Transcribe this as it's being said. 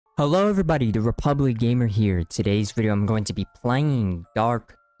Hello everybody, TheRepublicGamer here. Today's video I'm going to be playing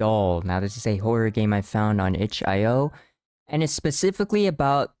Dark Doll. Now this is a horror game I found on itch.io, and it's specifically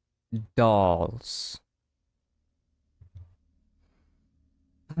about dolls.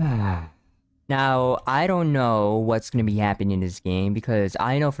 Now, I don't know what's going to be happening in this game because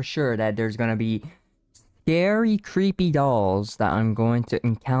I know for sure that there's going to be scary, creepy dolls that I'm going to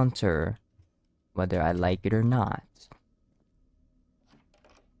encounter, whether I like it or not.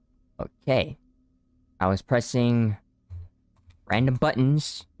 Okay. I was pressing random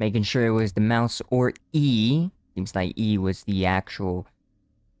buttons, making sure it was the mouse or E. Seems like E was the actual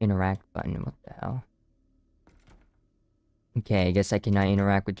interact button. What the hell? Okay, I guess I cannot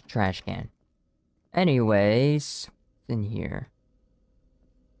interact with the trash can. Anyways, what's in here?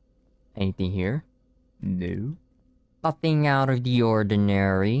 Anything here? No. Nothing out of the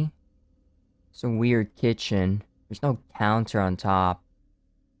ordinary. It's a weird kitchen. There's no counter on top.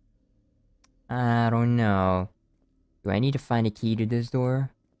 I don't know. Do I need to find a key to this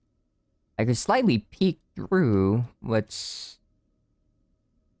door? I could slightly peek through what's...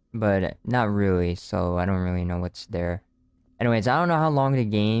 but not really, so I don't really know what's there. Anyways, I don't know how long the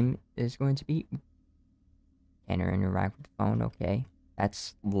game is going to be. Can't interact with the phone, okay.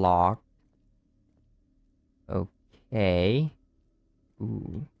 That's locked. Okay.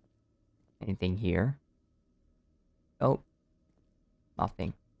 Ooh. Anything here? Oh.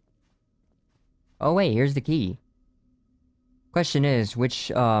 Nothing. Oh wait, here's the key. Question is, which,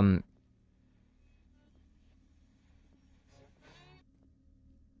 anything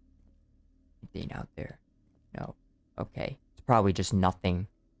out there? No. Okay. It's probably just nothing.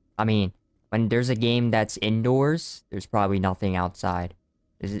 I mean, when there's a game that's indoors, there's probably nothing outside.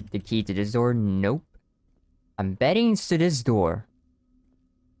 Is it the key to this door? Nope. I'm betting it's to this door.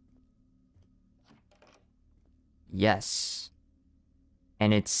 Yes.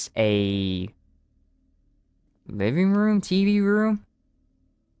 And it's a... living room? TV room?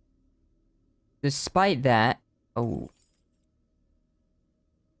 Despite that... Oh.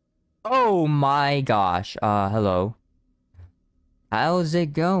 Oh my gosh. Hello. How's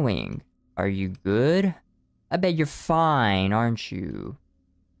it going? Are you good? I bet you're fine, aren't you?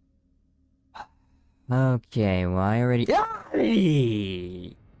 Okay, well I already...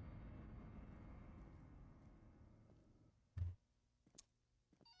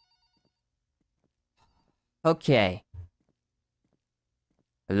 Okay.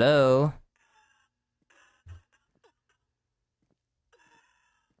 Hello?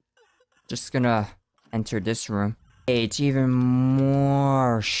 Just gonna enter this room. Hey, it's even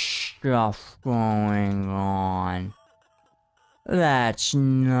more stuff going on. That's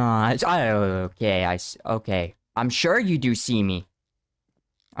not... okay, okay. I'm sure you do see me.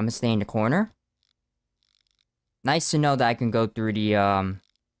 I'm gonna stay in the corner. Nice to know that I can go through the,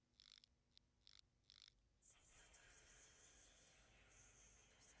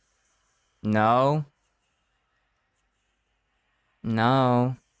 No.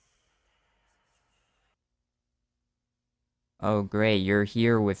 No. Oh, great, you're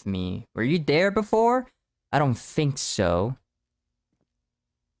here with me. Were you there before? I don't think so.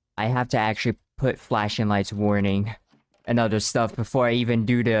 I have to actually put flashing lights warning and other stuff before I even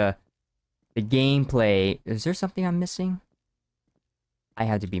do the gameplay. Is there something I'm missing? I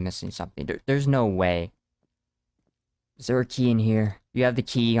have to be missing something. There's no way. Is there a key in here? Do you have the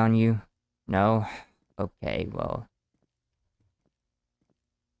key on you? No? Okay, well.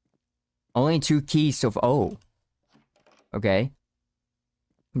 Only 2 keys so far. Oh. Okay.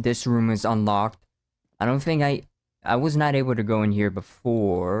 This room is unlocked. I don't think I was not able to go in here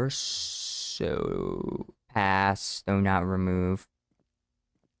before, so pass, do not remove.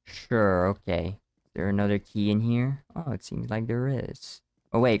 Sure, okay. Is there another key in here? Oh, it seems like there is.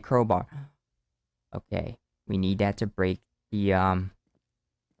 Oh wait, crowbar. Okay, we need that to break the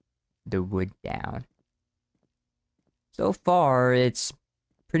wood down. So far, it's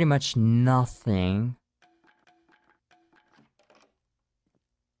pretty much nothing.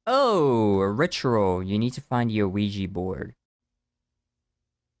 Oh, a ritual. You need to find the Ouija board.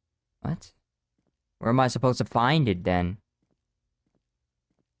 What? Where am I supposed to find it then?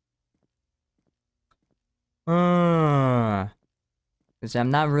 Because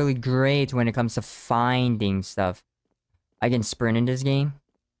I'm not really great when it comes to finding stuff. I can sprint in this game.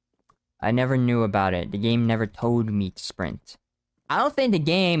 I never knew about it. The game never told me to sprint. I don't think the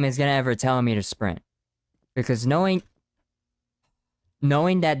game is gonna ever tell me to sprint. Because knowing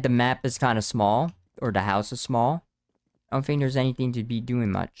that the map is kind of small, or the house is small, I don't think there's anything to be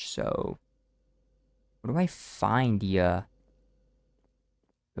doing much, so... Where do I find the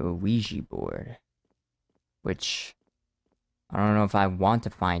Ouija board? Which... I don't know if I want to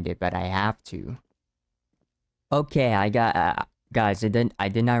find it, but I have to. Okay, I got guys, I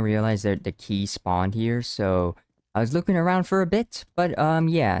did not realize that the key spawned here, so I was looking around for a bit, but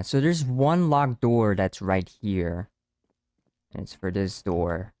yeah, so there's one locked door that's right here. And it's for this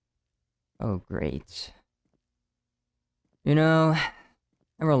door. Oh, great. You know, I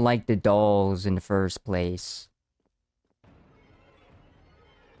never liked the dolls in the first place.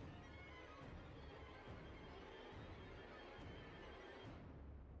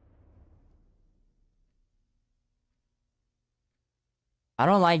 I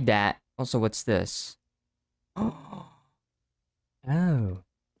don't like that. Also, what's this? Oh.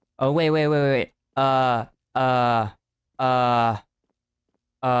 Oh, wait. Uh, uh,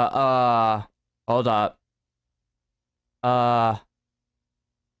 hold up. Uh,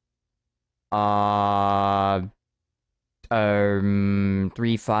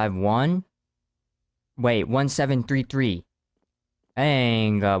 351? Wait, 1733.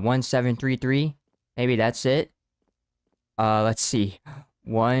 Dang, 1733? Maybe that's it? Let's see.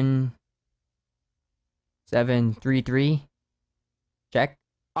 1733? Check.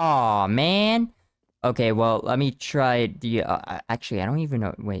 Aw, man. Okay, well, let me try the, actually, I don't even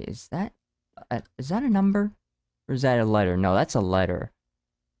know. Wait, is that a number? Or is that a letter? No, that's a letter.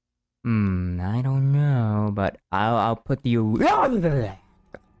 I don't know, but I'll put the...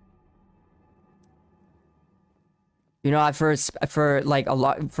 You know, for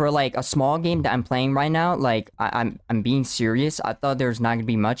like a small game that I'm playing right now, like I'm being serious. I thought there was not gonna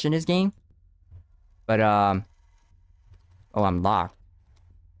be much in this game, but oh, I'm locked.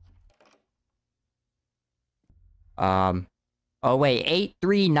 Oh wait,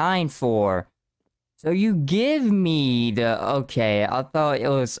 8394. So you give me the okay. I thought it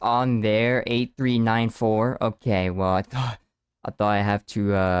was on there 8394. Okay, well I thought I have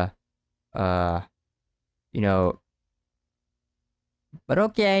to you know. But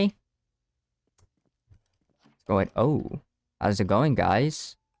okay. It's going. Oh, how's it going,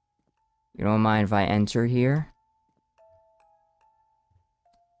 guys? You don't mind if I enter here?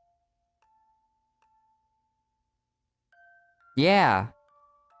 Yeah.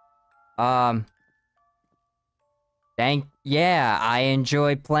 Yeah, I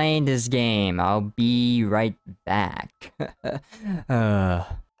enjoy playing this game. I'll be right back.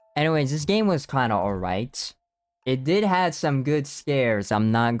 Anyways, this game was kind of alright. It did have some good scares,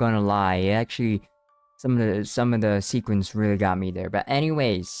 I'm not gonna lie. It actually, some of the sequence really got me there. But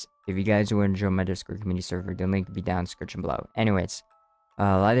anyways, if you guys want to join my Discord community server, the link will be down in the description below. Anyways,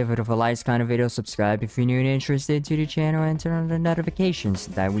 like the video for likes kind of video, subscribe if you're new and interested to the channel, and turn on the notifications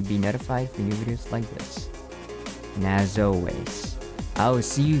so that would be notified for new videos like this. And as always, I will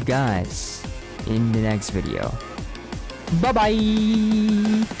see you guys in the next video.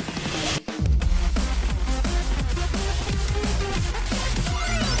 Bye-bye!